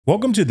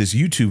Welcome to this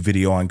YouTube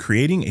video on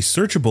creating a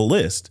searchable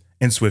list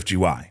in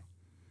SwiftUI.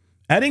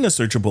 Adding a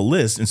searchable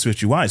list in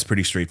SwiftUI is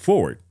pretty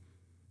straightforward.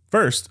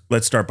 First,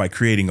 let's start by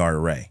creating our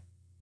array.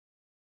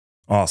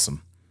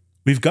 Awesome.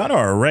 We've got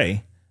our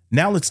array.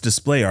 Now let's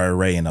display our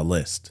array in a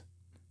list.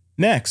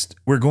 Next,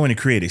 we're going to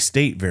create a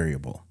state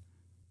variable.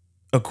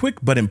 A quick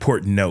but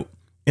important note.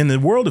 In the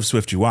world of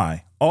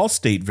SwiftUI, all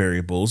state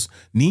variables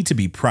need to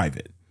be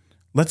private.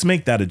 Let's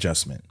make that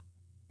adjustment.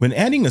 When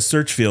adding a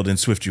search field in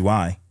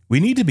SwiftUI, we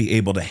need to be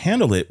able to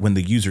handle it when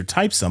the user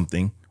types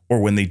something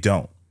or when they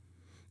don't.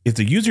 If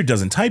the user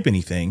doesn't type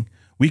anything,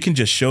 we can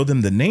just show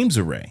them the names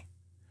array.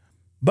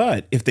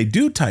 But if they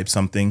do type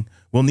something,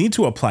 we'll need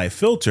to apply a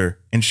filter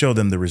and show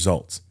them the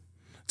results.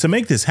 To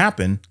make this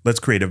happen,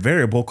 let's create a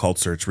variable called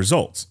search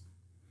results.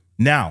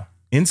 Now,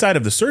 inside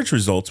of the search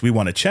results, we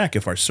want to check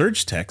if our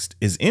search text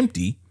is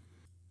empty,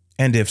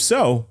 and if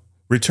so,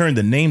 return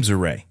the names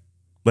array.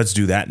 Let's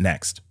do that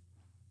next.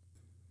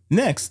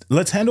 Next,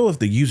 let's handle if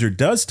the user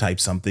does type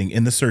something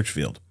in the search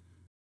field.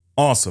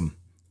 Awesome.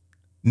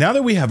 Now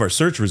that we have our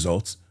search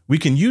results, we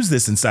can use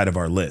this inside of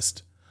our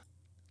list.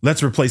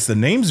 Let's replace the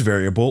names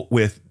variable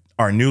with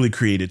our newly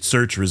created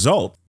search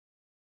result.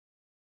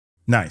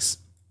 Nice.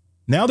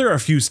 Now there are a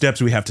few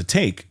steps we have to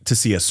take to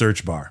see a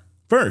search bar.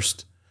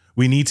 First,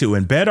 we need to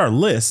embed our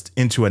list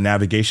into a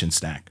navigation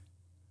stack.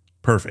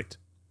 Perfect.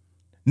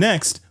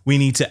 Next, we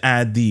need to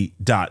add the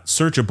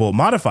 .searchable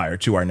modifier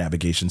to our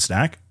navigation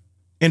stack.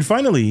 And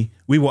finally,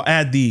 we will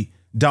add the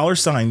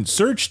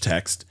 $search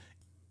text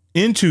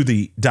into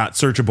the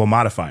 .searchable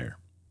modifier.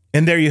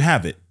 And there you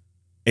have it,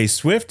 a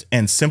swift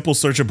and simple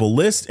searchable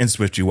list in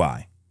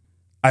SwiftUI.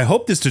 I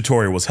hope this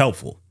tutorial was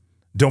helpful.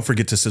 Don't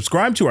forget to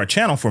subscribe to our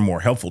channel for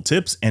more helpful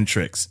tips and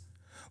tricks.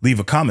 Leave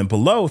a comment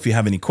below if you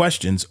have any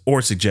questions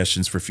or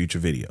suggestions for future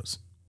videos.